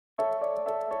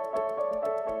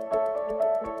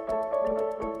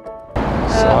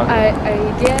I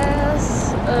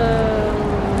guess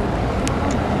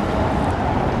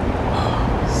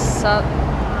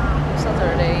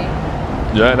Saturday.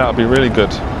 Yeah, that would be really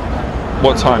good.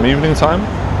 What time? Evening time?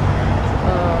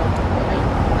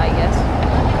 I guess.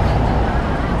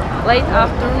 Late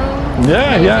afternoon?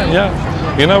 Yeah, maybe.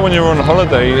 yeah. You know, when you're on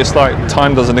holiday, it's like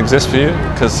time doesn't exist for you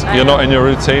because you're not in your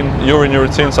routine. You're in your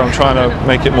routine, so I'm trying to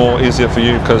make it more easier for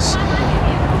you because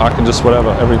I can just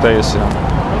whatever. Every day is, Okay.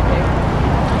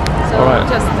 So all right.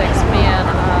 just text me and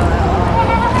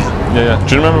Yeah.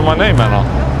 Do you remember my name, Anna?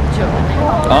 sure.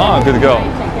 Ah, good girl.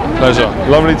 Pleasure.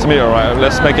 Lovely to meet you, all right?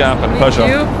 Let's make it happen. Pleasure.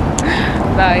 You.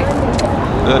 Bye.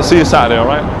 See you Saturday, all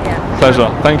right? Yeah. Pleasure.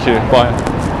 Thank you. Bye.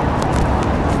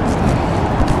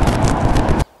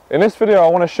 In this video, I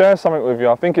want to share something with you.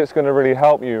 I think it's going to really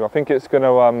help you. I think it's going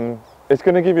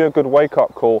to give you a good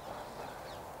wake-up call.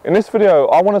 In this video,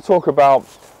 I want to talk about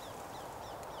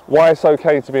why it's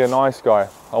okay to be a nice guy.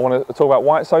 I want to talk about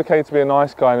why it's okay to be a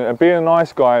nice guy, and being a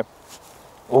nice guy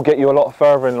will get you a lot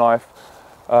further in life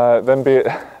than being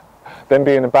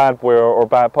a bad boy or a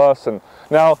bad person.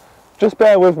 Now, just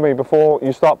bear with me before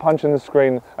you start punching the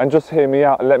screen and just hear me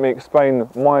out and let me explain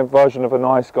my version of a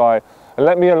nice guy, and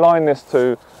let me align this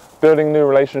to building new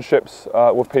relationships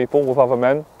with people, with other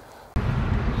men.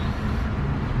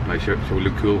 My shirt will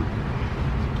look cool.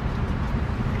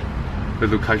 They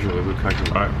look casual, they look casual.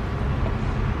 All right.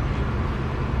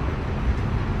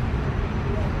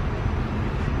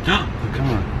 The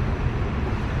camera.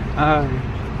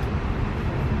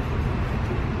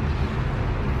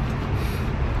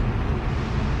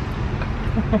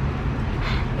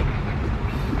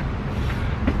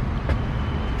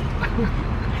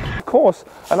 Of course,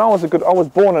 and I was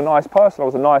born a nice person. I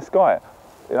was a nice guy.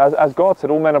 As God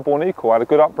said, all men are born equal. I had a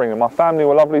good upbringing. My family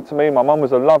were lovely to me. My mum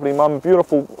was a lovely mum,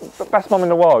 beautiful, the best mum in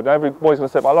the world. Every boy's going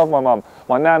to say, but I love my mum.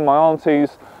 My nan, my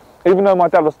aunties. Even though my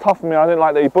dad was tough on me, I didn't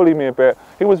like that he bullied me a bit.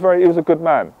 He was a good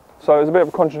man. So it was a bit of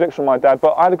a contradiction, my dad,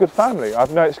 but I had a good family. I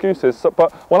have no excuses.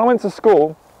 But when I went to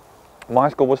school, my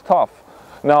school was tough.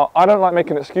 Now, I don't like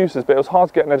making excuses, but it was hard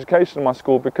to get an education in my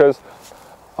school because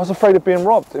I was afraid of being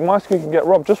robbed. In my school, you can get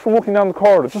robbed just from walking down the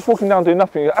corridor, just walking down doing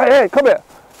nothing. You go, hey, come here,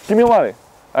 give me your money.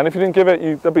 And if you didn't give it,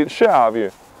 they'd beat the shit out of you.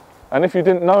 And if you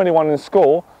didn't know anyone in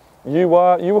school, you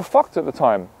were fucked at the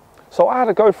time. So I had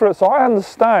to go through it. So I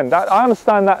understand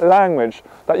that language,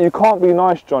 that you can't be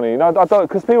nice, Johnny. You know, I don't,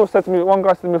 because people said to me, one guy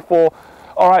said to me before,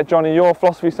 all right, Johnny, your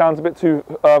philosophy sounds a bit too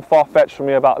far-fetched for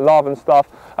me about love and stuff,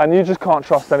 and you just can't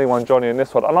trust anyone, Johnny, in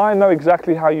this one. And I know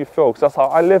exactly how you feel, because that's how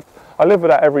I live with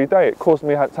that every day. It caused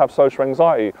me to have social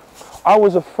anxiety. I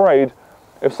was afraid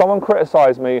if someone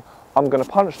criticised me, I'm going to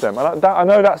punch them. And I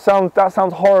know that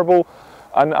sounds horrible.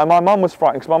 And my mum was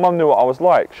frightened because my mum knew what I was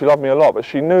like. She loved me a lot, but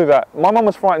she knew that my mum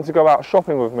was frightened to go out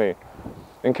shopping with me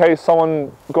in case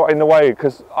someone got in the way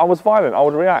because I was violent. I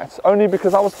would react only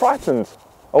because I was frightened.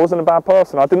 I wasn't a bad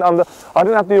person. I didn't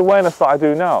have the awareness that I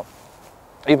do now,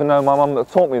 even though my mum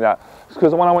taught me that.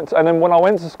 Because when I went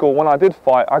to school, when I did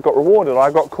fight, I got rewarded.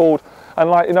 I got called. And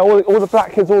like, you know, all the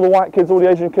black kids, all the white kids, all the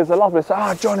Asian kids, they love me. They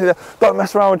say, Johnny, don't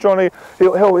mess around with Johnny.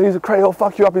 He'll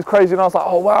fuck you up, he's crazy. And I was like,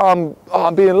 oh wow,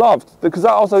 I'm being loved. Because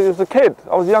I was a kid.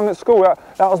 I was young at school.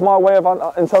 That was my way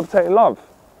of interpreting love.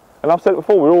 And I've said it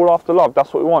before, we're all after love.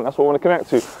 That's what we want. That's what we want to connect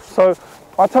to. So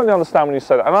I totally understand when you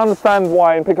say that. And I understand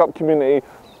why in pickup community,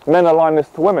 men align this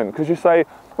to women. Because you say,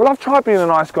 well, I've tried being a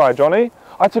nice guy, Johnny.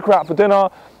 I took her out for dinner.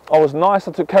 I was nice,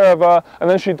 I took care of her. And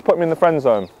then she put me in the friend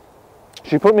zone.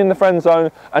 She put me in the friend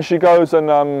zone and she goes and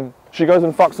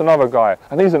fucks another guy.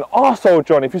 And he's an arsehole,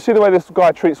 Johnny. If you see the way this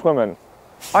guy treats women,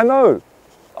 I know.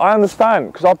 I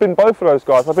understand, because I've been both of those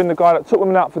guys. I've been the guy that took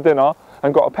women out for dinner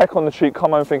and got a peck on the cheek,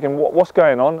 come home thinking, what's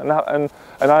going on? And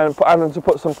having to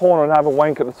put some porn on and have a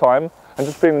wank at the time, and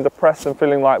just feeling depressed and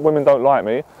feeling like women don't like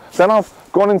me. Then I've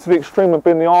gone into the extreme of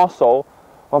being the arsehole.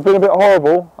 I've been a bit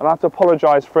horrible, and I have to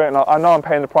apologise for it, and I know I'm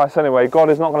paying the price anyway. God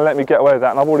is not going to let me get away with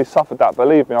that, and I've already suffered that,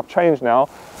 believe me. I've changed now,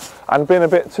 and been a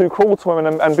bit too cruel to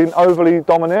women, and been overly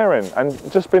domineering,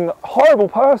 and just been a horrible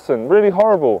person, really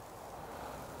horrible.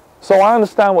 So I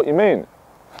understand what you mean.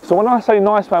 So when I say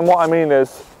nice man, what I mean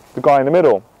is the guy in the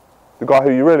middle, the guy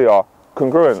who you really are,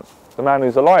 congruent, the man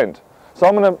who's aligned. So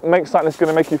I'm going to make something that's going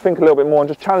to make you think a little bit more and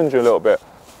just challenge you a little bit.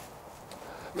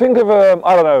 Think of,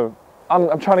 I don't know,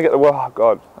 I'm trying to get the word, oh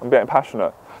God, I'm getting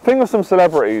passionate. Think of some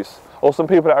celebrities or some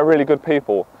people that are really good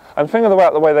people and think of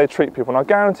the way they treat people. And I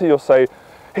guarantee you'll say,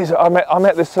 I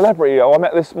met this celebrity or I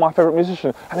met my favourite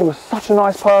musician and he was such a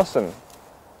nice person.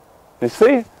 You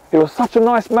see? He was such a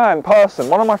nice person.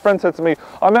 One of my friends said to me,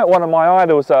 I met one of my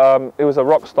idols, he was a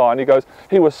rock star, and he goes,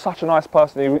 he was such a nice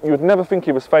person, you would never think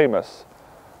he was famous.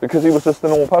 because he was just a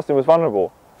normal person, he was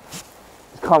vulnerable.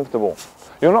 He's comfortable.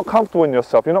 You're not comfortable in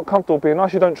yourself, you're not comfortable being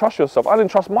nice, you don't trust yourself. I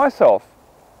didn't trust myself.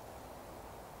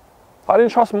 I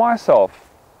didn't trust myself.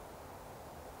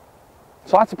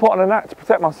 So I had to put on an act to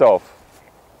protect myself.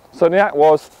 So the act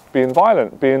was being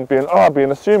violent, being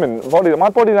assuming. My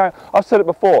body now, I've said it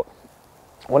before,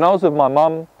 when I was with my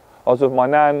mum, I was with my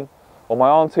nan, or my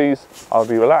aunties, I would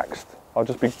be relaxed. I'd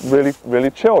just be really, really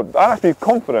chilled. I'd have to be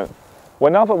confident.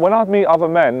 When I'd meet other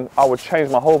men, I would change,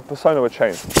 my whole persona would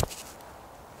change.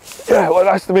 Yeah, well,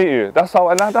 nice to meet you. That's how,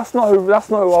 and that's not who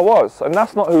I was, and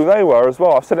that's not who they were as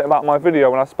well. I've said it about my video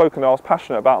when I spoke and I was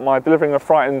passionate about my delivering a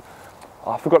frightened.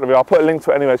 I forgot the video. I'll put a link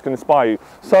to it anyway. It's going to inspire you.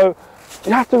 So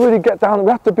you have to really get down.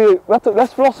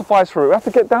 Let's philosophize through it. We have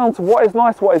to get down to what is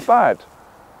nice, what is bad.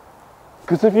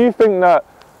 Because if you think that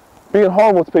being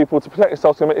horrible to people to protect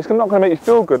yourself, it's not going to make you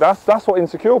feel good. That's what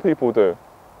insecure people do.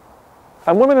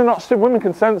 And women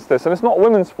can sense this, and it's not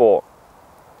women's fault.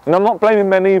 And I'm not blaming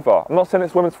men either. I'm not saying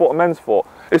it's women's fault or men's fault.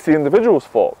 It's the individual's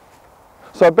fault.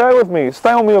 So bear with me.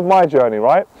 Stay on me with my journey,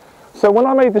 right? So when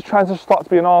I made this transition to start to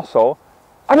be an arsehole,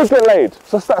 I did get laid.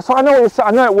 So I know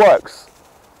I know it works.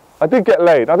 I did get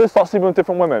laid. I did start sleeping with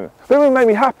different women. They didn't make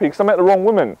me happy because I met the wrong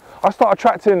women. I started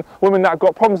attracting women that have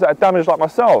got problems, that are damaged like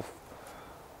myself.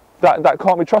 That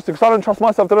can't be trusted. Because I don't trust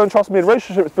myself, they don't trust me. The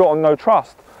relationship is built on no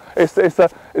trust.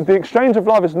 The exchange of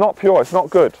love is not pure, it's not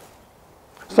good.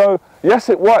 So, yes,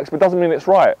 it works, but it doesn't mean it's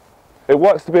right. It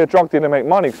works to be a drug dealer and make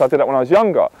money, because I did that when I was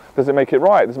younger. Does it make it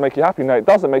right? Does it make you happy? No, it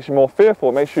doesn't. It makes you more fearful.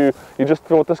 It makes you just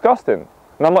feel disgusting.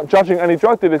 And I'm not judging any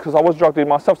drug dealers, because I was drug dealing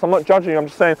myself, so I'm not judging you. I'm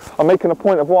just saying, I'm making a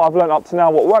point of what I've learned up to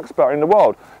now, what works better in the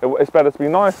world. It's better to be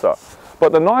nicer.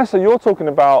 But the nicer you're talking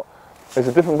about is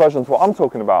a different version of what I'm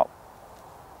talking about.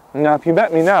 Now, if you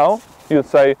met me now, you'd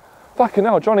say, fucking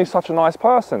hell, Johnny's such a nice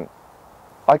person.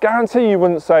 I guarantee you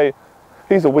wouldn't say,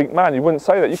 he's a weak man. You wouldn't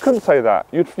say that. You couldn't say that.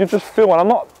 You'd just feel, and I'm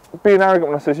not being arrogant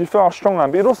when I say this, you feel how strong I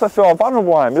am, but you'd also feel how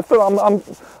vulnerable I am. You'd feel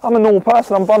I'm a normal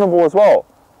person, I'm vulnerable as well.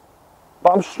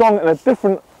 But I'm strong in a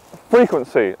different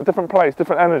frequency, a different place,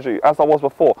 different energy, as I was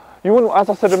before. You wouldn't, as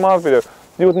I said in my video,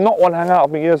 you would not want to hang out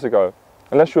with me years ago,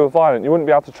 unless you were violent. You wouldn't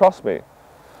be able to trust me.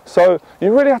 So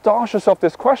you really have to ask yourself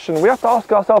this question. We have to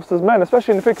ask ourselves as men,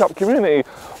 especially in the pickup community,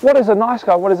 what is a nice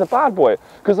guy, what is a bad boy?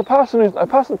 Because a person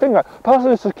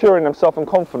who's secure in himself and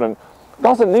confident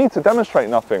doesn't need to demonstrate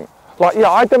nothing. Like,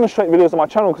 yeah, I demonstrate videos on my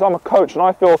channel because I'm a coach and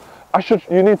I feel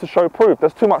you need to show proof.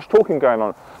 There's too much talking going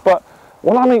on. But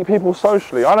when I meet people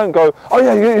socially, I don't go, oh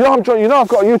yeah, you know I've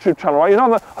got a YouTube channel, right?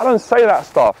 I don't say that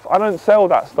stuff. I don't sell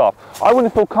that stuff. I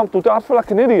wouldn't feel comfortable. I'd feel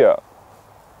like an idiot.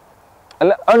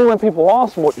 And only when people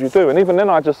ask me what you do, and even then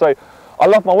I just say, I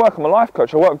love my work, I'm a life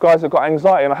coach. I work with guys who've got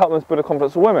anxiety and I help them to build the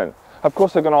confidence of women. Of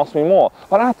course they're going to ask me more,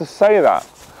 but I don't have to say that.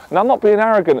 And I'm not being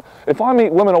arrogant. If I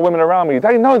meet women or women around me,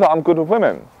 they know that I'm good with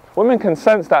women. Women can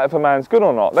sense that if a man's good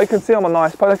or not. They can see I'm a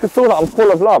nice person, they can feel that I'm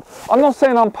full of love. I'm not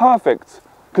saying I'm perfect,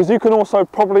 because you can also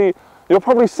you'll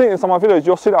probably see it in some of my videos,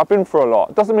 you'll see that I've been through a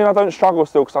lot. It doesn't mean I don't struggle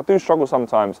still, because I do struggle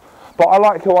sometimes. But I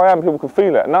like who I am, people can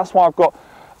feel it, and that's why I've got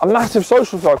a massive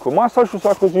social circle. My social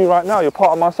circle is you right now. You're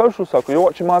part of my social circle. You're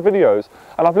watching my videos,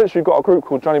 and I've literally got a group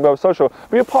called Johnny Berba Social.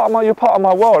 But you're part of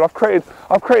my world. I've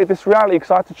created this reality because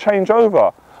I had to change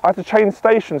over. I had to change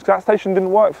stations because that station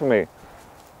didn't work for me.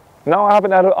 Now I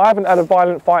haven't had a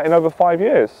violent fight in over 5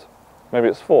 years. Maybe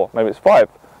it's 4. Maybe it's 5.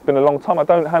 It's been a long time. I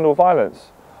don't handle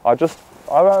violence. I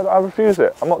refuse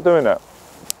it. I'm not doing it.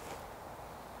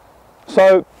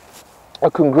 So,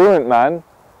 a congruent man,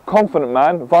 confident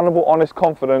man, vulnerable, honest,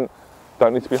 confident,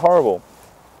 don't need to be horrible.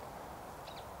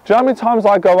 Do you know how many times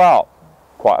I go out?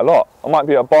 Quite a lot. I might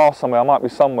be at a bar somewhere, I might be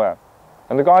somewhere,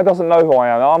 and the guy doesn't know who I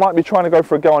am. I might be trying to go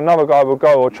for a girl, another guy will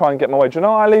go, or try and get my way. Do you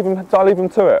know, I leave him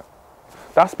to it.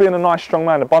 That's being a nice, strong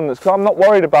man, abundance, because I'm not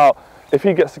worried about if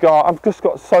he gets to go. I've just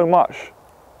got so much.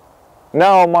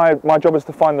 Now my job is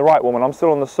to find the right woman. I'm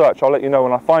still on the search. I'll let you know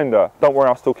when I find her. Don't worry,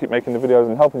 I'll still keep making the videos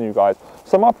and helping you guys.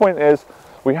 So my point is,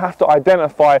 we have to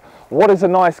identify what is a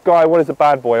nice guy, what is a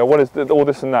bad boy, or what is all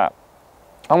this and that.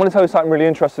 I'm going to tell you something really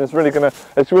interesting. It's really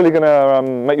gonna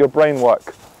make your brain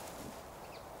work.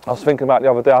 I was thinking about it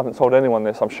the other day. I haven't told anyone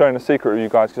this. I'm sharing a secret with you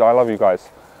guys because I love you guys.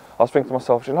 I was thinking to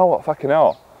myself, you know what? Fucking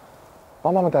hell,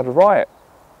 my mum and dad were right.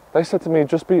 They said to me,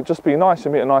 just be nice.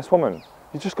 You meet a nice woman.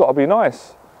 You just got to be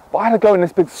nice. But I had to go in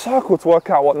this big circle to work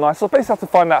out what nice. So I basically had to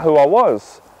find out who I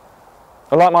was.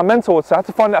 And like my mentor would say, I had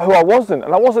to find out who I wasn't.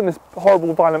 And I wasn't this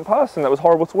horrible, violent person that was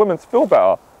horrible to women to feel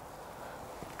better.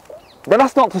 But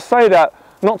that's not to say that,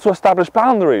 not to establish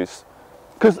boundaries.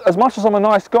 Because as much as I'm a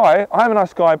nice guy, I am a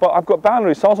nice guy, but I've got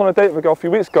boundaries. So I was on a date with a girl a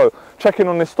few weeks ago, checking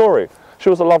on this story. She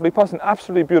was a lovely person,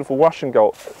 absolutely beautiful Russian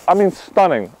girl. I mean,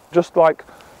 stunning. Just like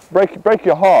break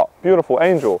your heart. Beautiful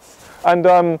angel.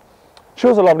 And she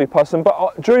was a lovely person,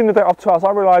 but during the day of 2 hours,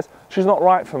 I realised she's not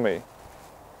right for me.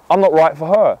 I'm not right for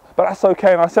her, but that's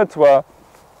okay. And I said to her,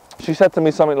 she said to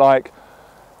me something like,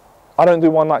 I don't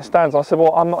do one-night stands. I said,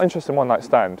 well, I'm not interested in one-night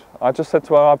stand. I just said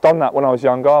to her, I've done that when I was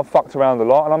younger. I've fucked around a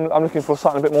lot, and I'm looking for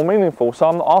something a bit more meaningful. So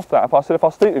I'm not after that. If I said, if I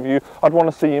sleep with you, I'd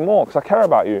want to see you more because I care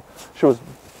about you. She was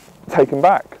taken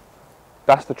back.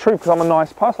 That's the truth, because I'm a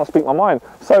nice person. I speak my mind.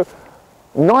 So,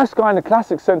 nice guy in the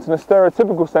classic sense, in the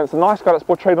stereotypical sense, the nice guy that's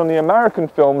portrayed on the American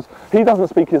films, he doesn't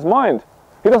speak his mind.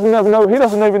 He doesn't even know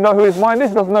who his mind is.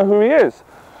 He doesn't know who he is.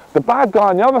 The bad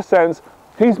guy in the other sense,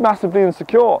 he's massively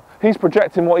insecure. He's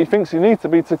projecting what he thinks he needs to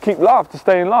be to keep love, to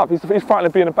stay in love. He's frightened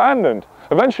of being abandoned.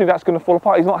 Eventually that's going to fall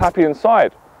apart. He's not happy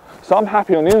inside. So I'm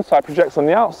happy on the inside, projects on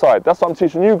the outside. That's what I'm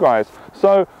teaching you guys.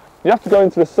 So you have to go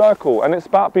into the circle, and it's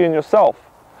about being yourself.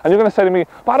 And you're going to say to me,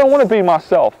 but I don't want to be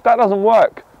myself. That doesn't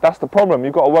work. That's the problem.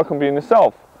 You've got to work on being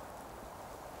yourself.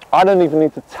 I don't even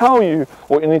need to tell you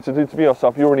what you need to do to be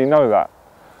yourself. You already know that.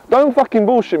 Don't fucking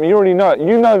bullshit me, you already know it.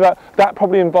 You know that that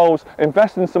probably involves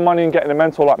investing some money and getting a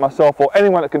mentor like myself or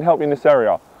anyone that can help you in this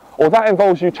area. Or that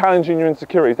involves you challenging your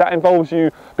insecurities. That involves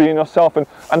you being yourself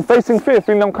and facing fear,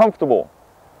 feeling uncomfortable.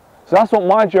 So that's what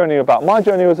my journey was about. My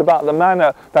journey was about the man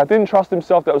that didn't trust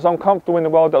himself, that was uncomfortable in the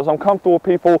world, that was uncomfortable with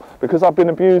people because I've been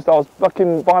abused, I was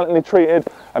fucking violently treated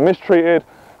and mistreated,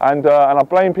 and I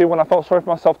blamed people when I felt sorry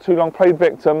for myself too long, played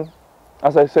victim.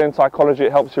 As they say in psychology,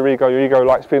 it helps your ego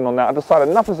likes feeling on that. I decided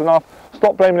enough is enough,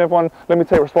 stop blaming everyone, let me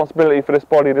take responsibility for this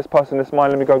body, this person, this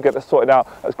mind, let me go get this sorted out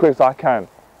as quick as I can.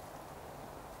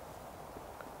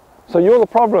 So you're the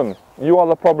problem, you are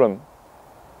the problem.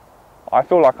 I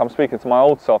feel like I'm speaking to my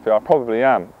old self here, I probably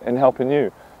am, in helping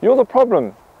you. You're the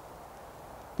problem.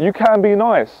 You can be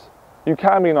nice,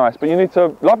 but you need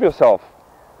to love yourself.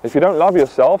 If you don't love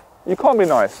yourself, you can't be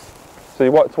nice. So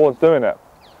you work towards doing it.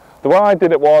 The way I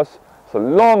did it was, it's a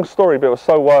long story, but it was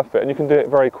so worth it, and you can do it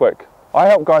very quick. I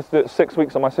help guys do it 6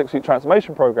 weeks on my 6-week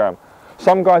transformation program.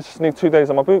 Some guys just need 2 days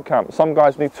on my boot camp. Some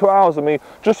guys need 2 hours of me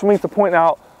just for me to point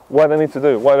out where they need to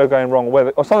do, where they're going wrong,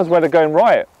 or sometimes where they're going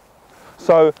right.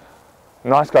 So,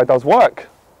 nice guy does work.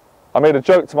 I made a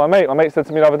joke to my mate. My mate said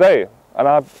to me the other day, and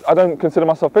I don't consider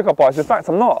myself a pickup artist. In fact,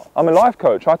 I'm not. I'm a life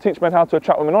coach. I teach men how to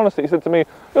attract women honestly. He said to me,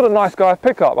 you're the nice guy of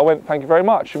pickup. I went, thank you very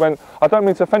much. He went, I don't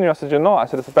mean to offend you. I said, you're not. I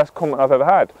said, it's the best comment I've ever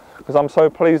had, because I'm so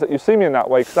pleased that you see me in that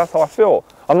way, because that's how I feel.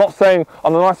 I'm not saying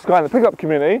I'm the nicest guy in the pickup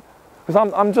community,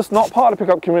 because I'm just not part of the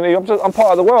pickup community. I'm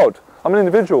part of the world. I'm an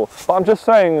individual. But I'm just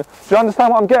saying, do you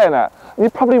understand what I'm getting at? And you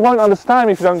probably won't understand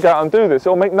me if you don't get out and do this.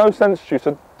 It'll make no sense to you.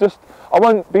 So just, I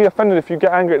won't be offended if you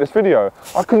get angry at this video.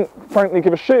 I couldn't frankly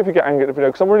give a shit if you get angry at the video,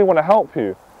 because I really want to help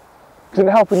you. Because in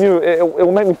helping you, it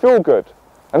will make me feel good.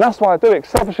 And that's why I do it. It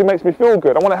selfishly makes me feel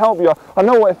good. I want to help you. I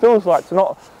know what it feels like to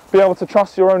not be able to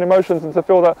trust your own emotions and to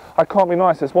feel that I can't be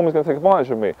nice, this woman's going to take advantage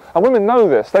of me. And women know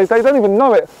this. They don't even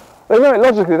know it. They know it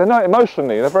logically, they know it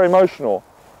emotionally. They're very emotional.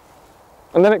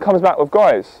 And then it comes back with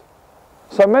guys.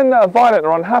 So men that are violent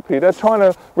or unhappy, they're trying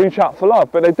to reach out for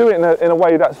love, but they do it in a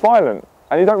way that's violent.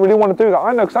 And you don't really want to do that.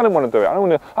 I know, because I don't want to do it. I don't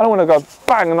want to go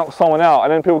bang and knock someone out,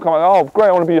 and then people come like, oh great,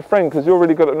 I want to be your friend because you're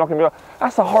really good at knocking me out.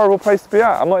 That's a horrible place to be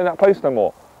at. I'm not in that place no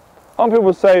more. Some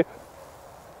people say,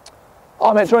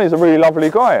 oh, I met Johnny's a really lovely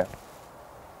guy.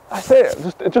 That's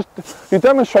it. Just you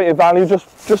demonstrate your value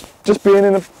just being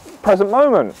in the present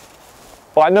moment.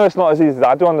 But I know it's not as easy as that.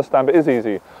 I do understand, but it is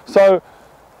easy. So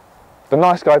the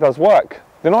nice guy does work.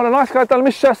 You know what a nice guy done? Let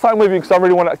me share something with you because I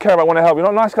really want to care about, want to help. You know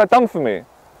what a nice guy done for me?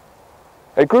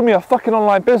 It grew me a fucking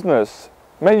online business.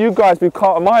 Made you guys be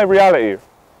part of my reality.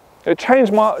 It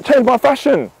changed my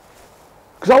fashion.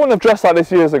 Because I wouldn't have dressed like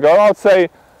this years ago. I would say,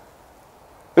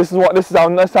 this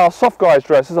is how soft guys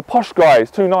dress. This is a posh guy.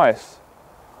 It's too nice.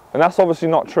 And that's obviously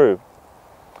not true.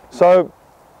 So,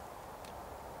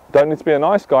 don't need to be a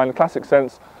nice guy in the classic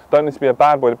sense. Don't need to be a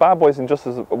bad boy. The bad boy's in just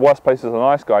as worse place as a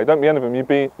nice guy. Don't be any of them. You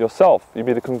be yourself. You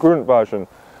be the congruent version.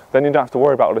 Then you don't have to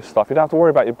worry about all this stuff. You don't have to worry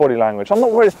about your body language. I'm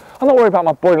not worried about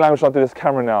my body language when I do this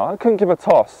camera now. I couldn't give a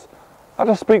toss. I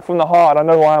just speak from the heart. I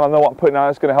know who I am. I know what I'm putting out.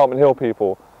 It's going to help and heal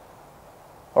people.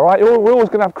 All right? We're always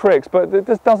going to have critics, but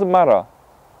this doesn't matter.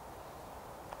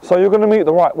 So you're going to meet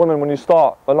the right woman when you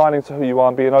start aligning to who you are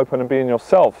and being open and being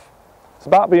yourself. It's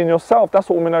about being yourself. That's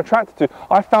what women are attracted to.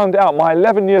 I found out my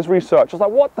 11 years research. I was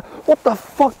like, what the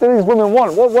fuck do these women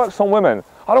want? What works on women?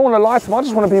 I don't want to lie to them. I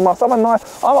just want to be myself. I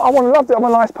want to love it. I'm a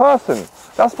nice person.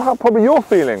 That's how probably you're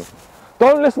feeling.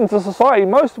 Don't listen to society.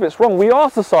 Most of it's wrong. We are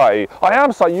society. I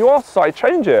am society. You are society.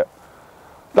 Change it.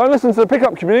 Don't listen to the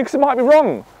pickup community because it might be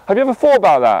wrong. Have you ever thought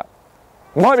about that?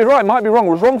 It might be right. It might be wrong.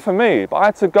 It was wrong for me. But I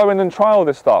had to go in and try all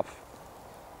this stuff.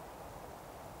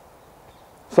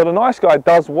 So the nice guy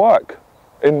does work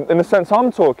in the sense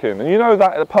I'm talking, and you know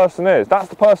that the person is. That's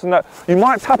the person that you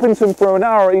might tap into him for an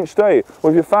hour each day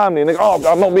with your family and think, oh,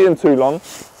 I'm not being too long.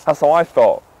 That's how I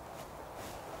felt.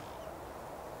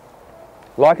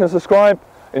 Like and subscribe,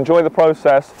 enjoy the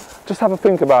process, just have a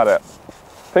think about it.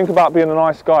 Think about being a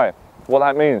nice guy, what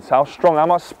that means, how strong, how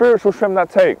much spiritual strength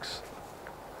that takes,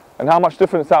 and how much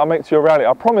difference that'll make to your reality.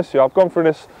 I promise you, I've gone through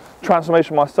this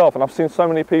transformation myself, and I've seen so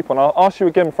many people, and I'll ask you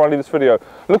again before I leave this video,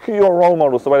 look at your role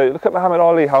models, the way they look at Muhammad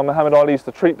Ali, how Muhammad Ali used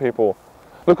to treat people.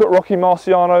 Look at Rocky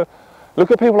Marciano,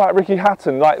 look at people like Ricky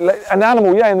Hatton, like an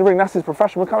animal, yeah, in the ring, that's his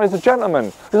profession. He's a gentleman,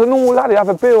 he's a normal lad, he have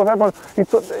a beer with everyone.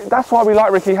 That's why we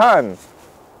like Ricky Hatton.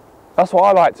 That's why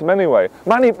I liked him anyway.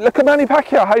 Look at Manny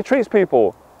Pacquiao, how he treats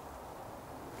people.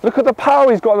 Look at the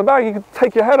power he's got in the bag, he could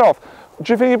take your head off.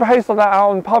 Do you think he behaves like that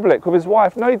out in public with his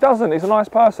wife? No, he doesn't. He's a nice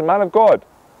person, man of God.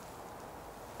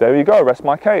 There you go, rest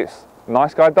my case.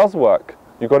 Nice guy does work.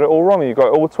 You got it all wrong, you got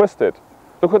it all twisted.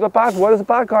 Look at the bad, where does the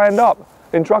bad guy end up?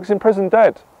 In drugs, in prison,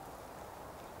 dead.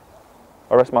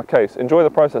 I rest my case. Enjoy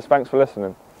the process, thanks for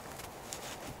listening.